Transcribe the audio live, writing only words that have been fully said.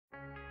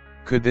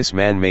Could this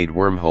man-made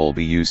wormhole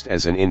be used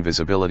as an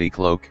invisibility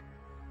cloak?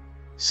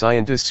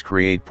 Scientists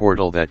create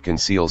portal that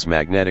conceals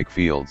magnetic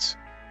fields.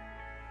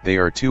 They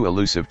are two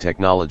elusive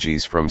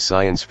technologies from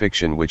science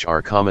fiction which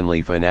are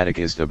commonly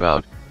fanaticised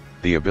about,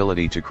 the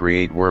ability to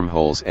create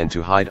wormholes and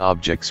to hide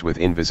objects with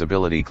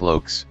invisibility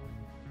cloaks.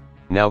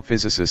 Now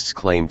physicists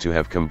claim to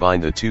have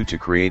combined the two to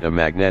create a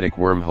magnetic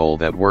wormhole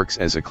that works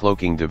as a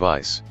cloaking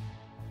device.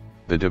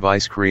 The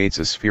device creates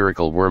a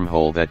spherical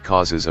wormhole that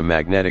causes a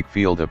magnetic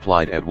field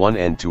applied at one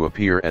end to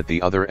appear at the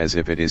other as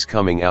if it is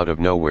coming out of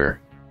nowhere.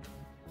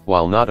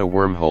 While not a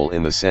wormhole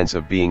in the sense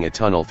of being a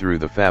tunnel through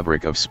the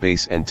fabric of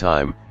space and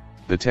time,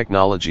 the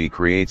technology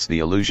creates the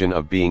illusion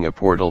of being a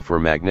portal for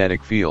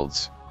magnetic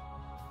fields.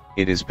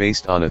 It is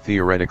based on a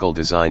theoretical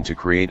design to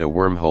create a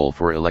wormhole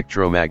for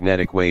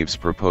electromagnetic waves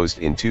proposed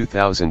in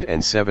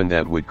 2007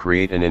 that would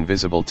create an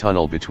invisible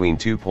tunnel between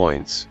 2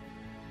 points.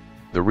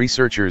 The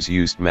researchers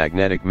used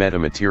magnetic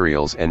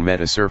metamaterials and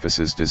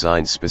metasurfaces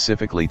designed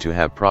specifically to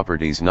have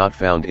properties not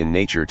found in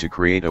nature to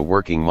create a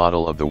working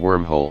model of the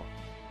wormhole.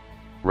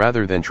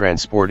 Rather than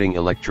transporting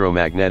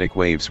electromagnetic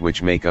waves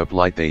which make up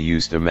light, they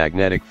used a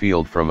magnetic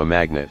field from a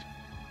magnet.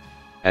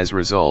 As a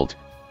result,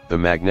 the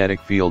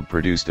magnetic field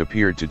produced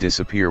appeared to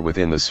disappear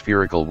within the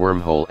spherical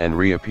wormhole and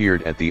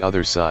reappeared at the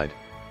other side.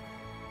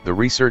 The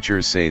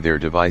researchers say their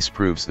device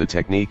proves the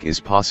technique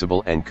is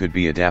possible and could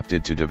be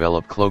adapted to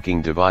develop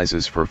cloaking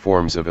devices for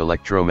forms of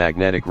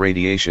electromagnetic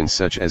radiation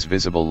such as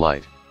visible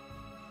light.